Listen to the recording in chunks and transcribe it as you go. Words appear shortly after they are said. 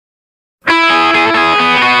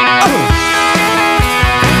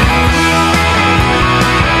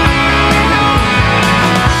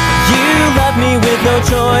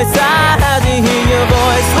choice. I had to hear your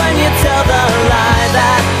voice when you tell the lie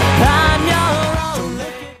that I'm your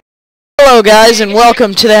only. Hello guys and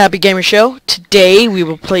welcome to the Happy Gamer Show. Today we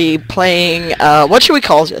will playing what should we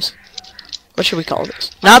call this? What should we call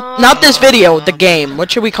this? Not this video, the game.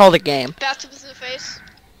 What should we call the game? Bathtub to the face.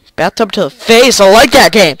 Bathtub to the face. I like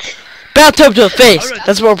that game. Bathtub to the face.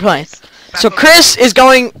 That's what we're playing. So Chris is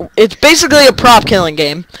going, it's basically a prop killing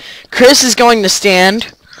game. Chris is going to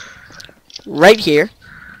stand right here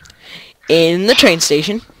in the train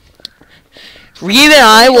station. Reed and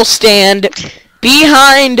I will stand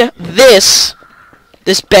behind this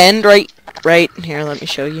bend right here. Let me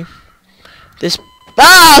show you. This.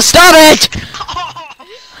 Ah! Stop it!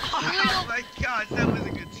 Oh my God, that was a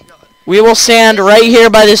good shot. We will stand right here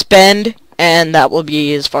by this bend, and that will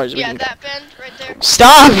be as far as we can go. Yeah, that bend right there.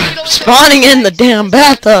 Stop spawning in the damn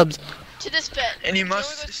bathtubs. To this bend. And you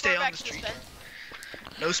must stay on the street.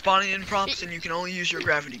 No spawning in props, and you can only use your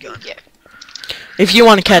gravity gun. Yeah. If you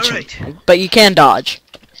want to catch him, but you can dodge.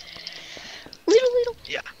 Little.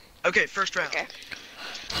 Yeah. Okay, first round. Okay.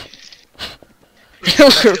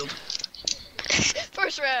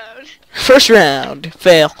 First round. First round,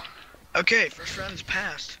 fail. Okay, first round is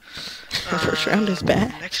passed. First round is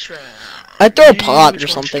bad. Next round. I'd throw a pot or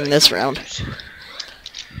something this round.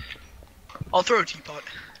 I'll throw a teapot.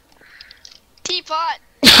 Teapot.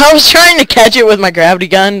 I was trying to catch it with my gravity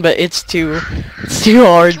gun, but it's too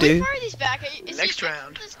hard, Can we dude. fire these back at you? Next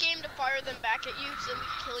round. This game to fire them back at you so we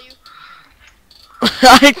can kill you.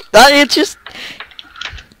 It's just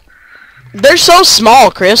they're so small,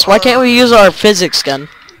 Chris. Why can't we use our physics gun?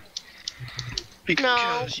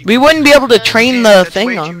 Because We wouldn't be able to you train can, the that's thing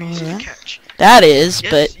way on too easy to that. catch. That is,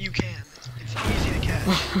 Yes, but you can. It's easy to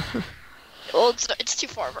catch. Well, it's too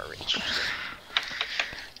far of our reach.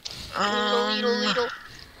 Little.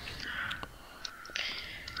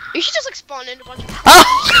 You should just like spawn in a bunch of.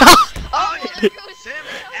 oh, Oh, well, there goes Sam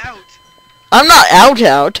is out. I'm not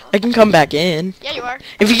out. I can come back in. Yeah, you are.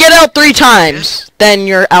 If you get out 3 times, then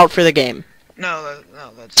you're out for the game. No,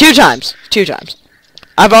 that's 2 times. 2 times.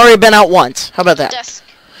 I've already been out once. How about that? Desk.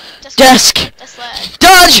 Desk. That's lad.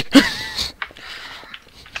 Dodge.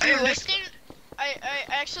 I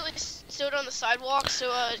actually stood on the sidewalk,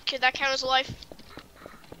 so could that count as a life?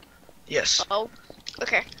 Yes. Oh,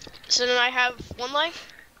 okay. So then I have 1 life?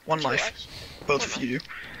 1 2 life. lives? Both of you.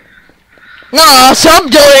 No,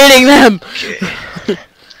 stop deleting them. Okay.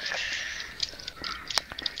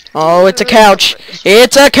 Oh, it's a couch.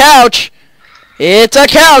 It's a couch. It's a The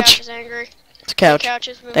couch couch. is angry. It's a couch. The couch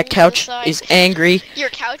is moving That couch inside. is angry. Your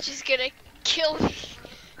couch is gonna kill me.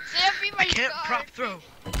 Sam, be my I can't guard. prop throw.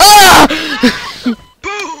 Ah!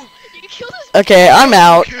 Boom! You killed us. Okay, I'm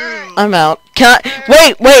out. I'm out. Can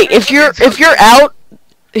I wait, if you're out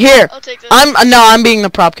here. I'll take this. I'm being the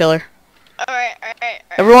prop killer. Alright.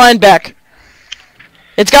 Everyone back.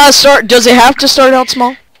 It's gotta start. Does it have to start out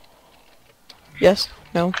small? Yes?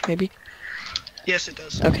 No? Maybe? Yes, it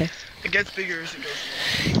does. Okay. It gets bigger as it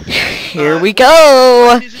goes. Here we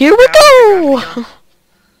go! Here we go!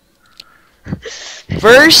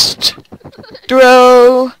 First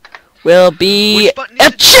throw will be Which button is a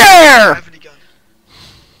it to chair! gravity gun?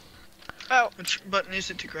 Oh. Which button is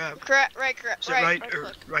it to grab? Right. Is it right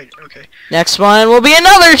or right? Okay. Next one will be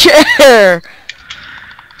another chair!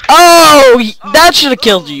 Oh! That should have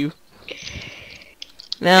killed you.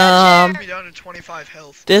 Be down to 25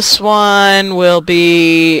 health. This one will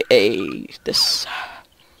be this.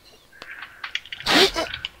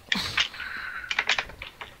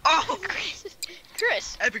 Oh!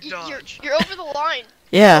 Chris, Epic dodge. you're over the line.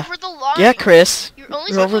 Yeah. Over the line. Yeah, Chris. You're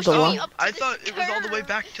only You're over supposed the to be line. up to I this thought it was all the way curve.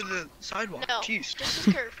 back to the sidewalk. No, Jeez. just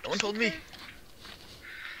this curve. No one Just told this me. curve.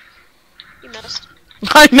 You missed.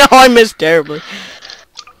 I know I missed terribly.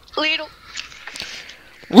 Little.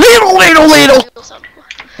 Ladle!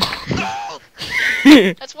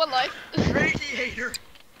 That's 1 life. Radiator.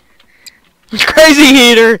 Crazy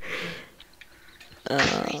heater.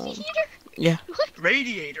 Crazy heater? Yeah.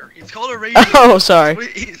 Radiator. It's called a radiator. Oh, sorry. What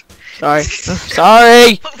it is. Sorry.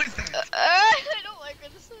 Sorry. What was that? I don't like where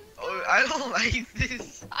this is. Oh, I don't like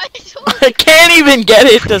this. I don't I like can't even get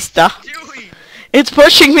it to stop. Doing. It's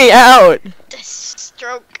pushing me out. this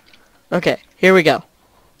stroke. Okay, here we go.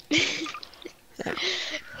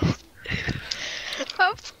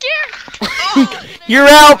 I'm scared. Oh, You're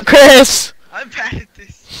out, Chris. I'm bad at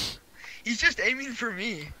this. He's just aiming for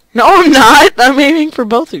me. No, I'm not. I'm aiming for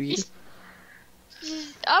both of you.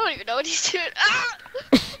 I don't even know what he's doing. Ah!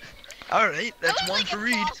 Alright, that's That was, one like, for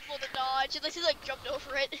Reed. impossible to dodge unless he like jumped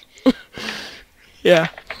over it. Yeah.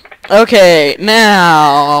 Okay,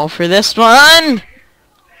 now for this one.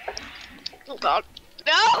 Oh god.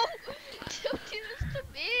 No! Don't do this to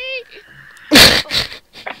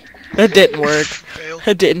It didn't work. Fail.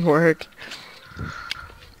 It didn't work.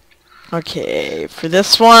 Okay, for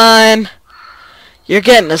this one, you're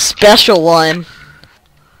getting a special one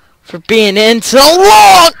for being in so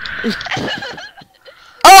long.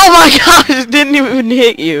 Oh my god, it didn't even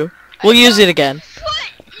hit you. We'll use it again.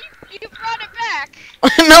 What? You brought it back.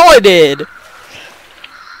 No, I did.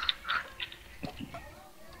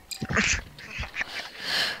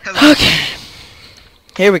 Okay.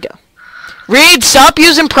 Here we go. Reed, stop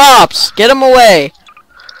using props. Get them away.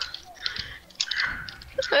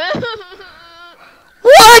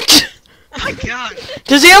 What? Oh my god.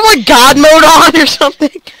 Does he have like God mode on or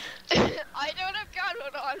something? I don't have God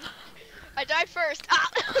mode on. I died first. Ah.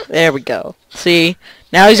 There we go. See?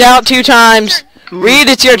 Now he's out 2 times. Good, Reed,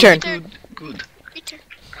 it's your turn. Good.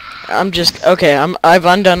 I'm just okay. I've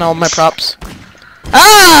undone all my props.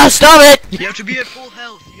 Ah! Stop it! You have to be at full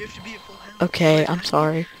health. You have to be at full health. Okay, I'm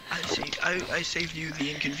sorry. I saved you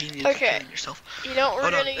the inconvenience Okay. of killing yourself. You know what we're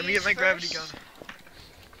Hold on, gonna let me use get my gravity gun. first?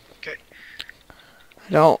 Okay.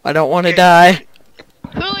 I don't want to Okay. die.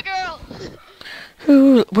 Hula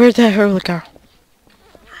girl. Where's that hurler girl?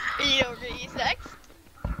 You know what we're gonna use next?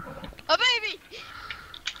 A baby.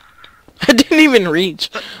 I didn't even reach.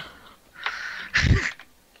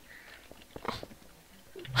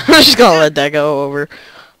 I'm just gonna let that go over.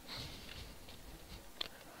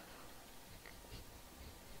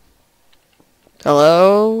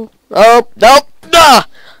 Hello? Oh, nope! Ah!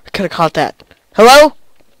 I could have caught that. Hello?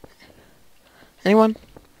 Anyone?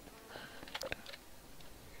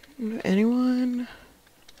 Anyone?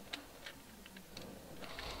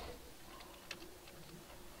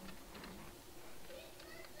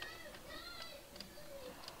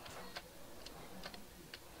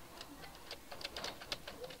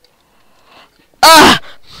 Ah!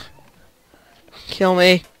 Kill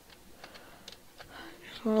me.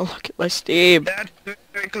 Oh, look at my Steam. That's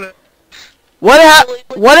very close. What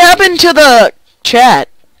happened to the chat?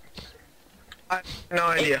 I have no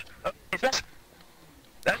idea. That's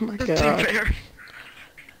Oh my doesn't God. seem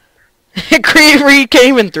fair. Reed can't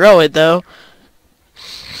even throw it though.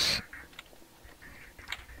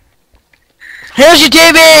 Here's your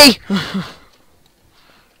TV!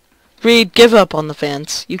 Reed, give up on the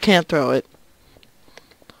fence. You can't throw it.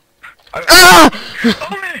 Ah!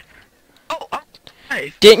 Oh man! Oh, I'm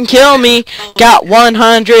alive. Didn't kill me. Got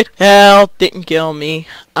 100 health. Didn't kill me.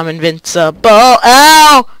 I'm invincible.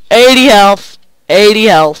 Ow! 80 health. 80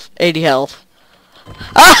 health. 80 health.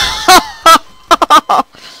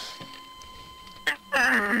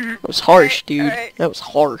 That was harsh, dude. Alright. That was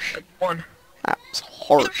harsh. One. That was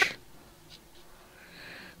harsh.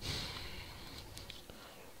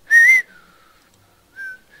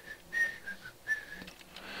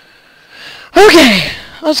 Okay,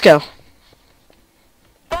 let's go.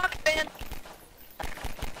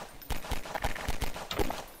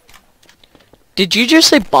 Did you just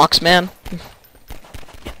say box man?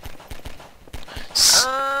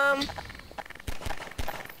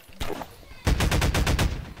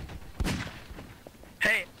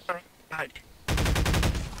 Hey. Hide.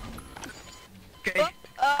 Okay.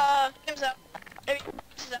 Time's up.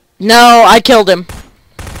 Time's up. No, I killed him.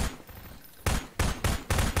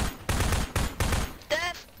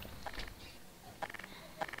 Death.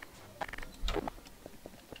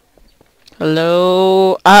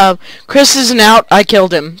 Hello? Chris isn't out. I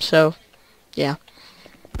killed him, so, yeah.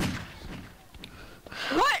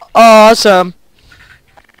 What? Awesome.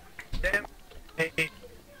 Damn. Hey.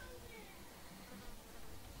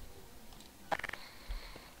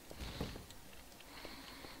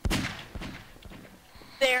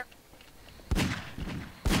 There.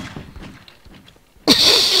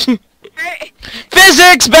 Alright.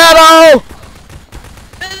 Physics battle!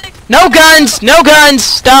 Physics. No guns! No guns!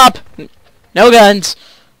 Stop! No guns.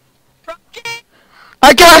 Rocket.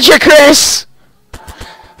 I got you, Chris!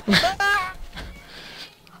 Ah.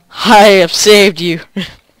 I have saved you.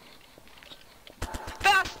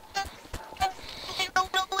 Fast.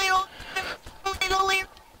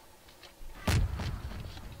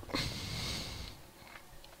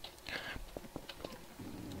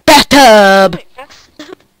 Bathtub!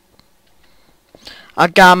 I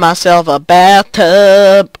got myself a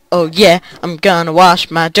bathtub. Oh yeah, I'm gonna wash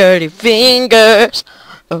my dirty fingers.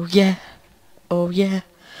 Oh yeah, oh yeah,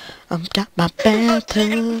 I've got my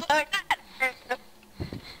bathtub.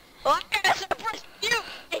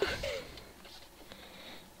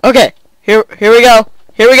 Okay, here we go.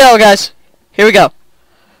 Here we go, guys. Here we go.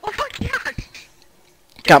 Oh my god!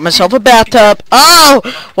 Got myself a bathtub. Oh,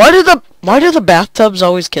 why do the bathtubs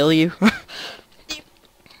always kill you?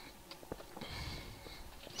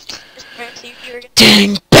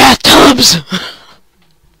 Dang bathtubs!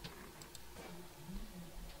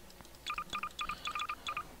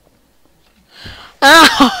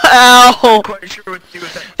 Ow! Quite sure what to do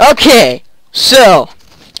with that. Okay, so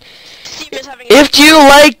Steve is having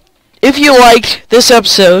if you liked this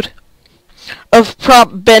episode of prop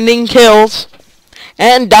bending kills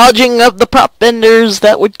and dodging of the prop benders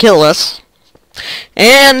that would kill us,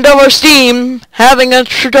 and of our Steam having a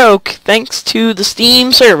stroke thanks to the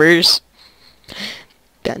Steam servers,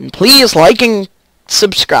 then please like and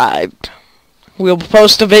subscribe. We'll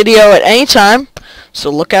post a video at any time, so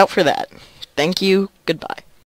look out for that. Thank you. Goodbye.